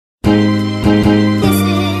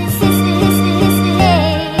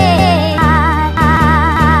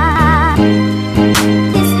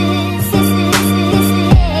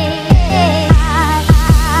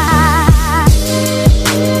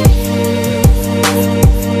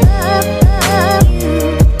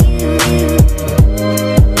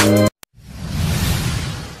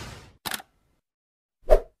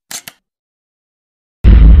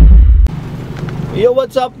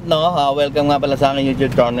what's up, no? Welcome nga pala sa aking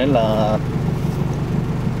YouTube channel.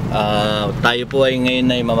 Tayo po ay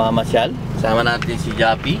ngayon ay mamamasyal. Sama natin si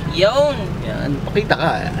Jappy. Yun! Yan, pakita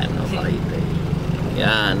ka. Ano, pakita.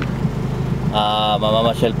 Yan.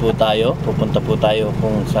 Mamamasyal po tayo. Pupunta po tayo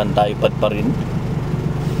kung saan tayo padparin.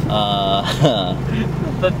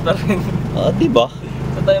 Padparin? Diba?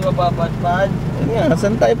 Saan tayo mapapadpad? Yan,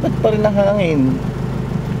 saan tayo padparin ng hangin?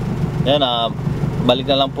 Yan, balik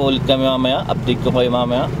na lang po ulit kami mamaya. Update ko kayo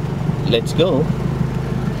mamaya. Let's go.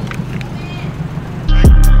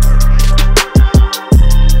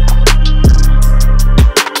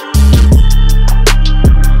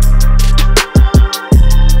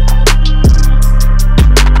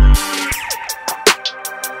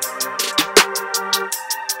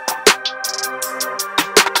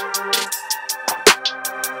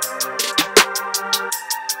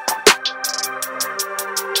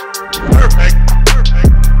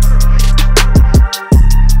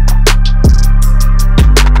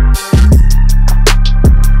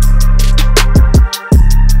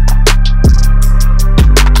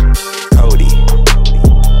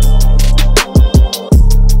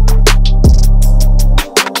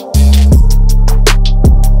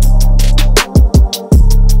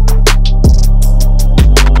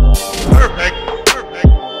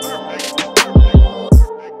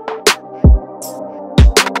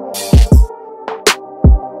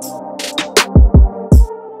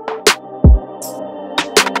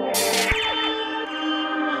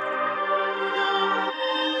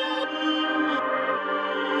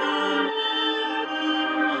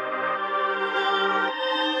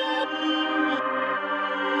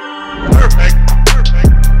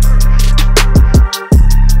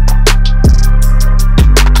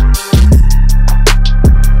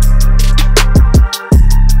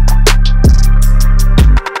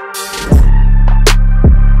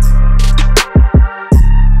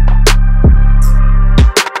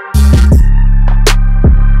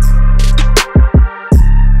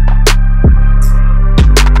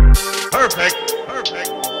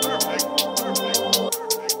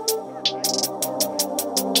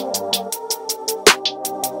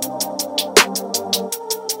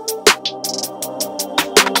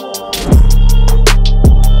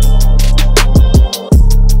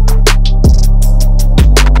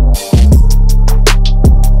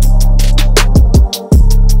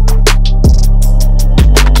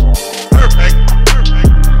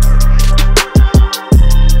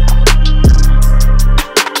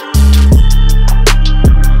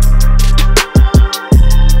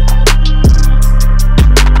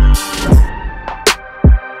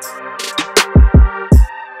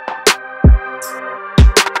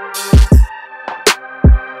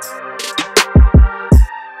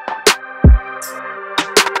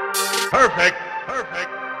 Perfect.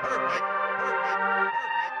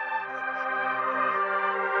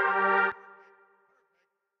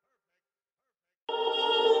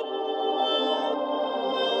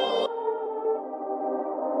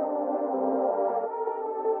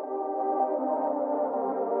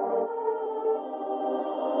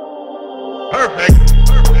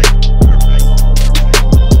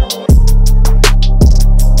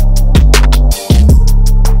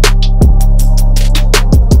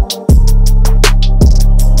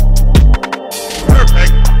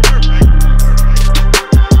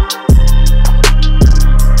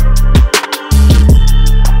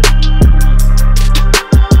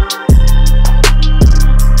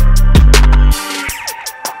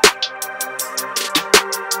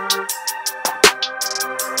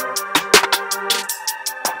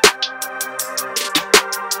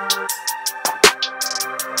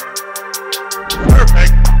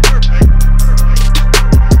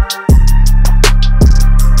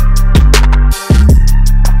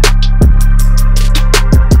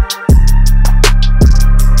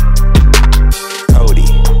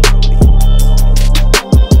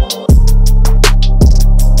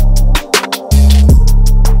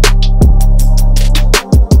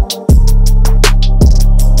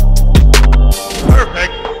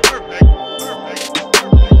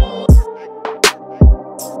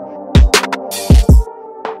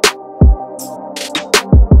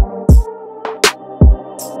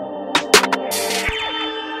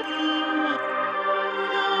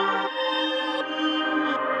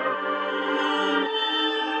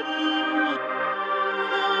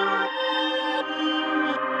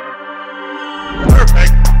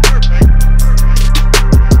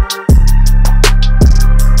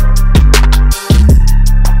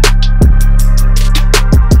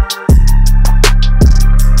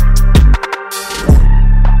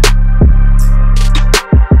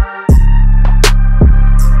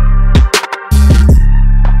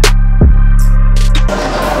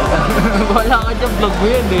 vlog mo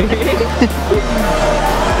yan eh.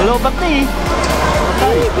 Lobat na eh.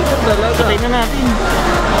 Patay na natin.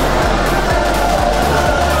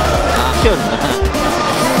 Action.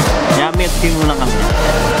 Yamit team muna kami.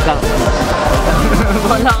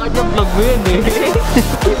 Wala ka dyan, vlog mo yan eh.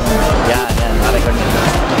 Yan. Nakarecord na.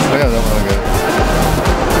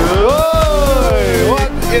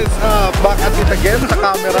 What is back at it again sa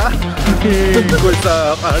camera? Ko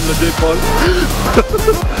sa Carlo J. Paul.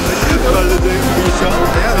 Carlo J. Misha.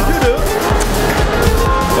 Ayan,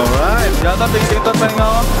 alright. Yata, TikTok pa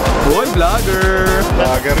nga ako. Boy, vlogger.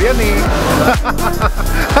 Vlogger yan eh.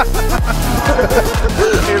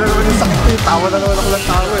 Kailan naman yung sakit eh. Tawa na naman ako ng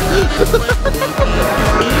tawa eh.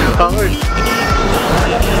 Tawa eh.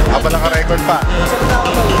 Habang naka-record pa.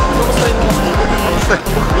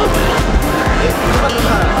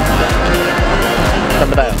 Saan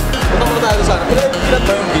ba tayo? Punta muna tayo sana. Ilan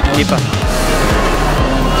ba yung video? Hindi pa.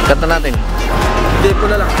 Kanta natin. Hindi ko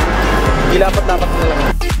na lang. Ilapat-lapat na lang.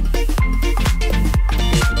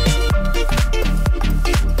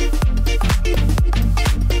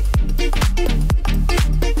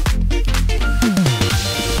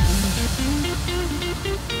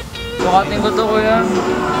 Bukating ko to, kuya.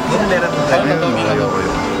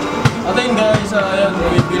 At ayun guys, ayan,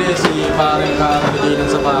 bumibili si parang kakaliginan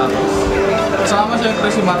sa patos. Kasama siyempre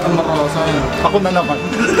si Amoroso. Ako na naman.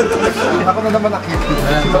 Ako na naman nakita.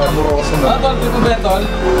 Ayan, Si Amoroso na. Tol, dito ba yan, Tol?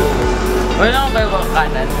 Wala naman kayo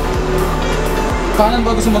kanan. Kanan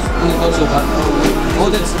ba gusto mo tol sukat? O,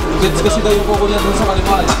 gets kasi daw yung kuko niya dun sa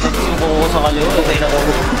kaliwa. Yung kuko sa kaliwa. Okay na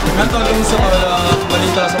kuko. Yan tol, yung sa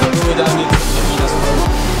balita sa pag-uwi daan dito sa Pilipinas.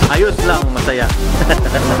 Ayos lang. Masaya.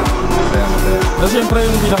 Tapos syempre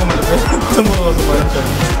yung pinakamalapit. Amoroso pa rin siya.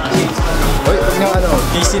 Hoy, huwag niyang ano.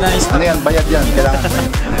 Casey Nice. Ano yan? Bayad yan. Kailangan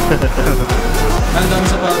bayad. Ang dami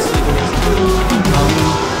sa patos dito.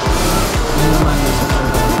 Yan naman yung sa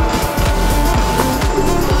patos.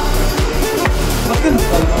 Ba't ganun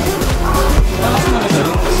tol? Malakas naman ito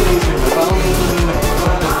rin. Kasi parang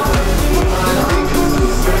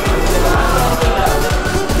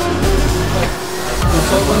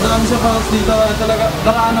so, kung dami sa patos dito, talaga,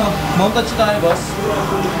 ano, montage tayo, boss.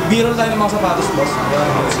 B-roll tayo ng mga sapatos, boss.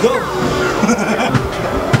 Let's go!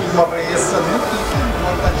 Reyes, ano yun?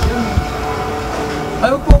 Montage yun.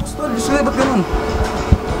 Ay, mag-focus tol. Diyos nga, ba't ganun?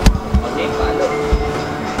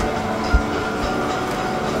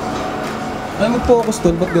 Ay, mag-focus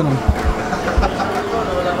tol. Ba't ganun?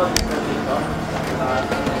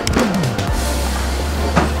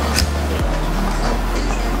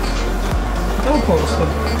 Ay, mag-focus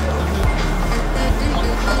tol.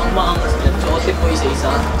 Ang maangas yan. Suotin mo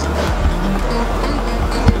isa-isa.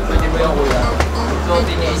 Pwede mo yung kuya.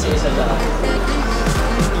 Suotin niya isa-isa lahat.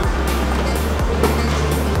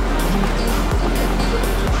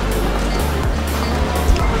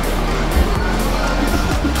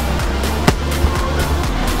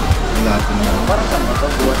 Lahat na. Parang saan ba ito?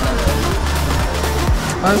 Buwan na.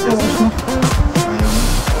 Ay, focus mo. Ayaw.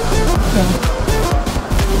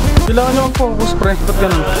 Kailangan nyo mag-focus, pre. Ba't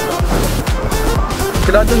ganun?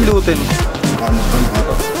 Kailangan nyo hilutin. Ano pa yung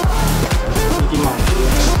Mickey Mouse.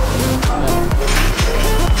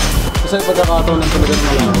 Kasi pagkakataon ng talaga ng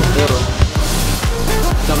malawak. Pero,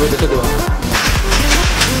 sabi dito, di ba?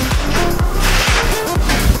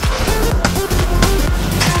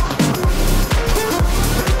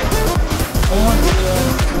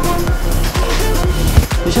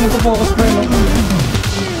 Hindi siya nagpo-focus pa yun, no?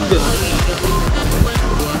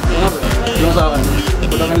 Yung sa akin,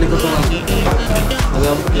 wala kang likod ko nga.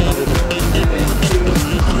 Alam, yun ang likod.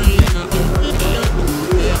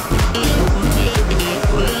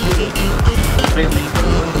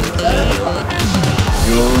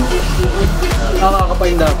 Yung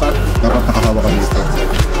Nakakapain dapat. dapat nakahawa ka dito.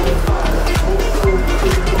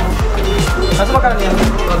 Nasa magkano yan?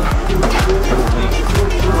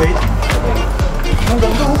 Wait. Ang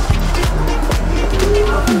ganda oh.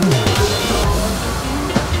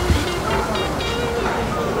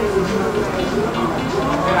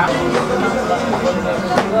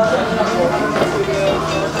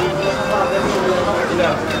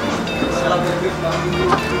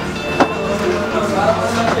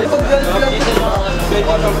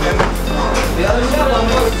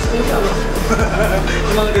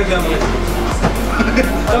 Yung mga gagamit.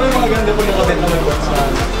 Sabi yung mga ganda po yung kabit na may box na.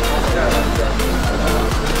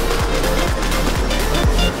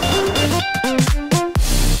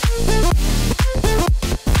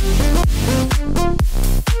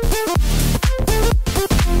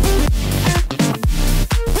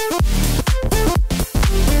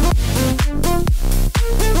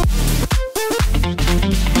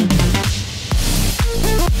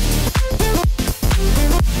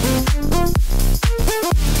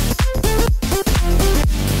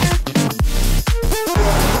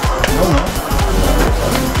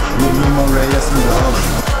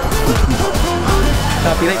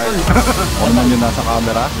 Ano man yung nasa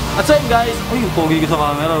camera? At so yun guys, uy, pogi ko sa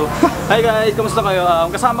camera. Hi guys, kamusta kayo?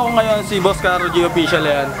 Kasama ko ngayon si Boss Caro G Official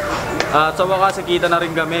yan. At sa wakas, kita na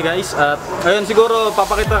rin kami guys. At ayun, siguro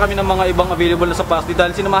papakita kami ng mga ibang available na sapatos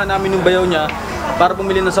dahil sinamahan namin yung bayaw niya para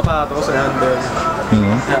bumili ng sapatos. Ayan, doon.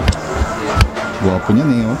 Yeah. Guwapo niyan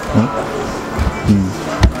eh, oh.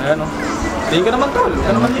 Ayan, oh. Tingin ka naman, tol.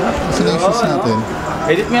 Ano naman yan? Sino yung sus natin?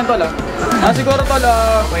 Edit mo yan, tol, ah. Siguro, tol,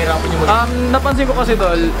 napansin ko kasi,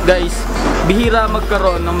 tol, guys, bihira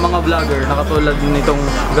magkaroon ng mga vlogger na katulad nitong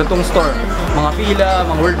gantong store. Mga pila,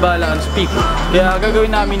 mga word balance, peak. Kaya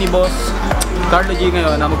gagawin namin ni Boss Carlo G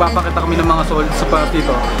ngayon na magpapakita kami ng mga sold sapatos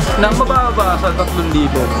dito na mababa sa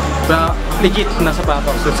 3,000 na legit na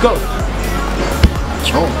sapatos. Let's go!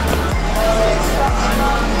 Oh.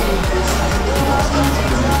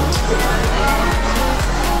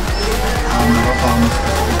 Camera, pangis.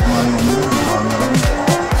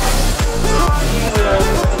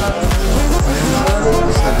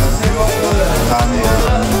 Dami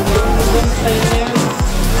yan.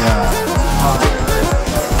 Yeah.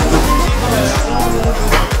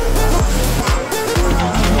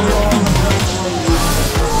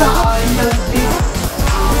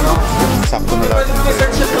 Sakto na lang.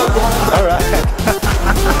 Alright.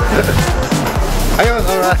 Ayun,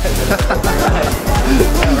 alright.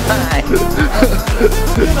 Alright.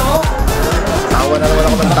 Tawa na naman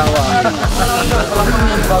ako ng tawa.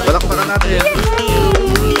 Balakpakan natin.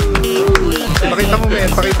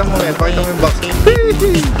 Pakita mo yung box.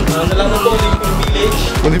 Salamat po,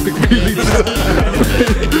 Olympic Village.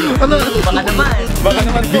 Ano? Baka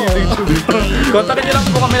naman po. Kontakin niyo lang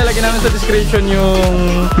po kami, lalagyan namin sa description yung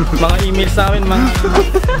mga emails namin, mga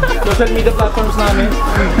social media platforms namin.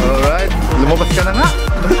 Alright, lumabas ka na nga.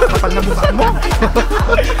 Kapal na mukha mo.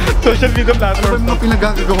 Social media Ano ba platforms. yung mga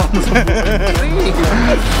pinagagagawa mo sa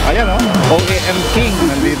Ayan o, OAM King.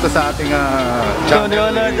 Nandito sa ating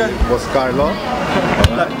channel ni Boss Carlo.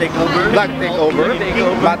 Black takeover. Black Takeover.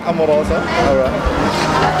 Matt Amoroso. Alright.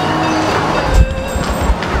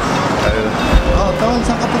 Oh, Tol,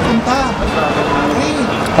 saan ka pupunta?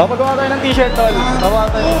 Pagawa tayo ng t-shirt, tol.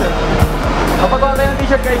 Pagawa tayo ng t-shirt. Pagawa tayo ng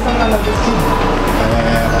t-shirt guys ng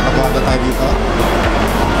Papagawa na tayo dito.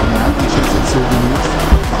 Ayan, t-shirts and souvenirs.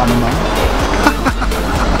 Baka naman.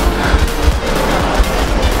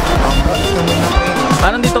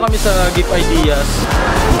 Nandito kami sa Gift Ideas.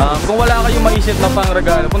 Kung wala kayong maisip na pang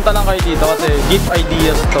regalo, punta lang kayo dito kasi Gift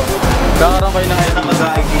Ideas to. Kakaroon kayo ng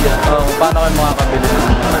idea. Kung paano kayo makakabili ng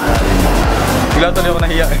mga regalo. Bigla tuloy ako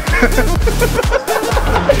nahiya eh.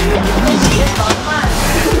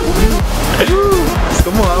 Gusto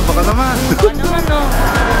mo ha, baka naman. Baka naman, no?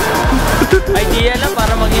 Idea lang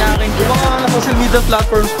para mag-iakin. Yung mga social media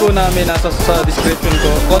platforms po namin nasa sa description ko.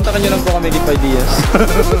 Kontakin nyo lang po kami Gift Ideas.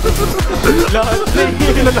 Lahat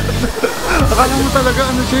na Akala mo talaga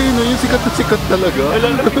ano siya yun, yung sikat na sikat talaga.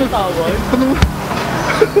 Alam mo yung tawag?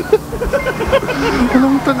 Ano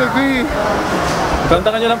mo talaga eh.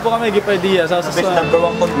 Kontakin nyo lang po kami Gift Ideas. Number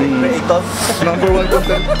 1 content creator. Number 1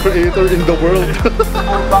 content creator in the world.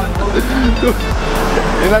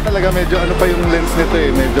 Yun na talaga, medyo ano pa yung lens nito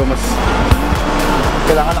eh, medyo mas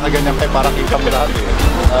kailangan nakaganyan kayo para kita mo lahat eh.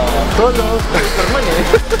 Solo! Normal eh.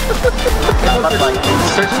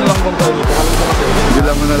 Search nyo lang kung tayo dito.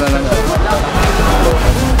 Bila mo na lang.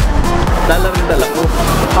 Dollar rin dala ko.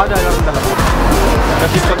 Dollar rin dala ko.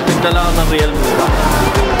 Kasi pag nagdala ako ng real mura,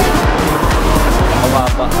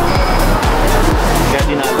 mababa. Kaya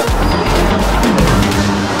dinala.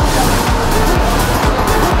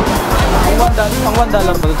 Ang $1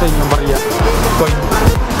 ba sa inyo yung barya? Coin.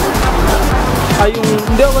 Ay, yung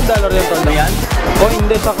hindi $1 yan to. Yan? O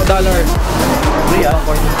hindi, sa dollar. Real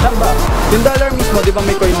coin. Saan ba? Yung dollar mismo, di ba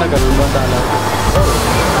may coin na gano'n? $1. Oh.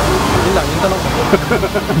 Yun lang, yung tanong ko.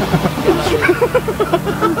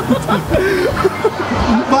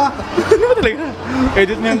 Ano ba? Ano ba talaga?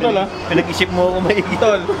 Edit mo yan, tol, ha? Pinag-isip mo ako may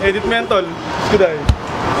Tol, edit mo yan, tol. Skuday.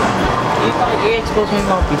 I-expose mo yung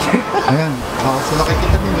mga picture. Ayan, so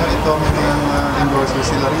nakikita ninyo, ito may mga endorser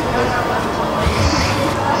sila rito.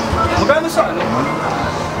 Magkano sa ano?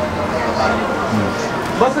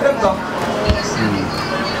 Basta ganito?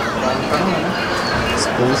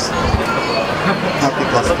 Suppose happy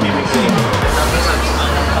customer.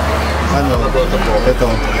 Ano? Ito.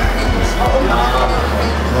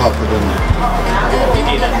 Wow, ito dun.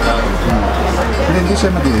 Hindi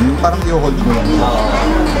siya madiin. Parang i-hold mo lang.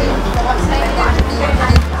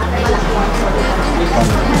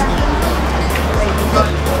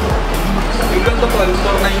 Yung ganito po,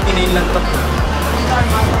 $4.99 lang ito.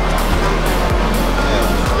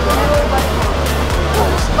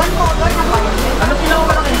 Ano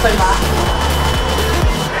pinakamalaki size?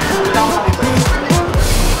 Pinakamalaki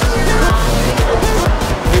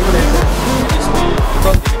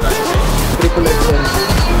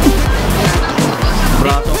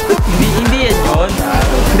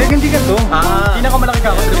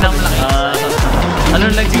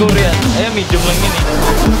siguro yan. Ayan, medium lang yun eh.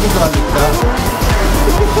 Nagagalit ka?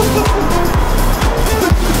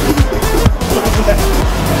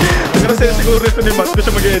 Kasi siguro ito ni Matt ko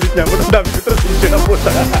siya mag-edit niya. Ang dami ko transition na po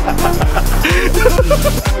siya.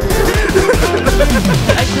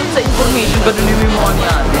 Ay, dun sa information ba dun yung mukha ni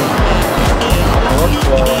ate?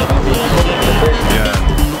 Yan.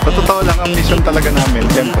 Sa totoo lang, ang mission talaga namin,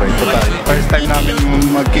 siyempre, total. First time namin Hindi,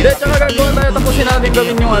 magkita. tsaka gagawa tayo tapusin natin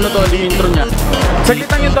gawin yung ano tol, yung intro niya. Saglit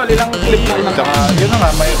lang yun tol, ilang clip lang. Tsaka, yun na nga,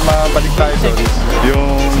 mabalik tayo sa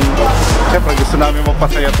yung... Siyempre, gusto namin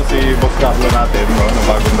magpasaya to si Boss Carlo natin, no, na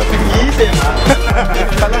bagong dating. Easy ha?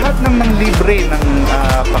 Sa lahat ng libre ng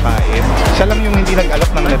pakain, siya lang yung hindi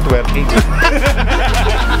nag-alok ng networking.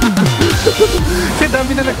 Kasi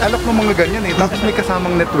dami na nag-alok ng mga ganyan eh, tapos may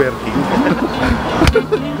kasamang networking.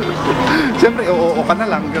 Siyempre, oo ka na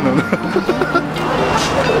lang, gano'n.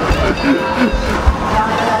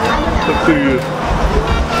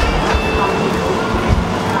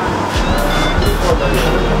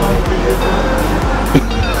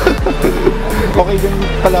 Okay din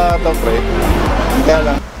pala ito, pre. Kaya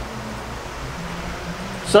lang.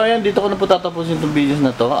 So ayan, dito ko na po tatapusin itong videos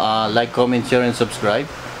na to. Like, comment, share, and subscribe.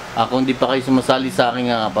 Kung di pa kayo sumasali sa aking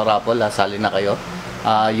parapol, sali na kayo.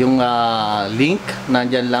 Yung link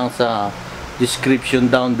nandyan lang sa description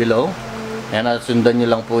down below. Ayan, sundan nyo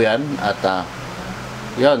lang po yan. At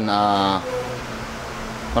yun,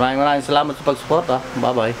 maraming salamat sa pag-support.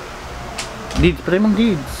 Bye bye. Deeds, pre, mang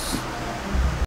deeds.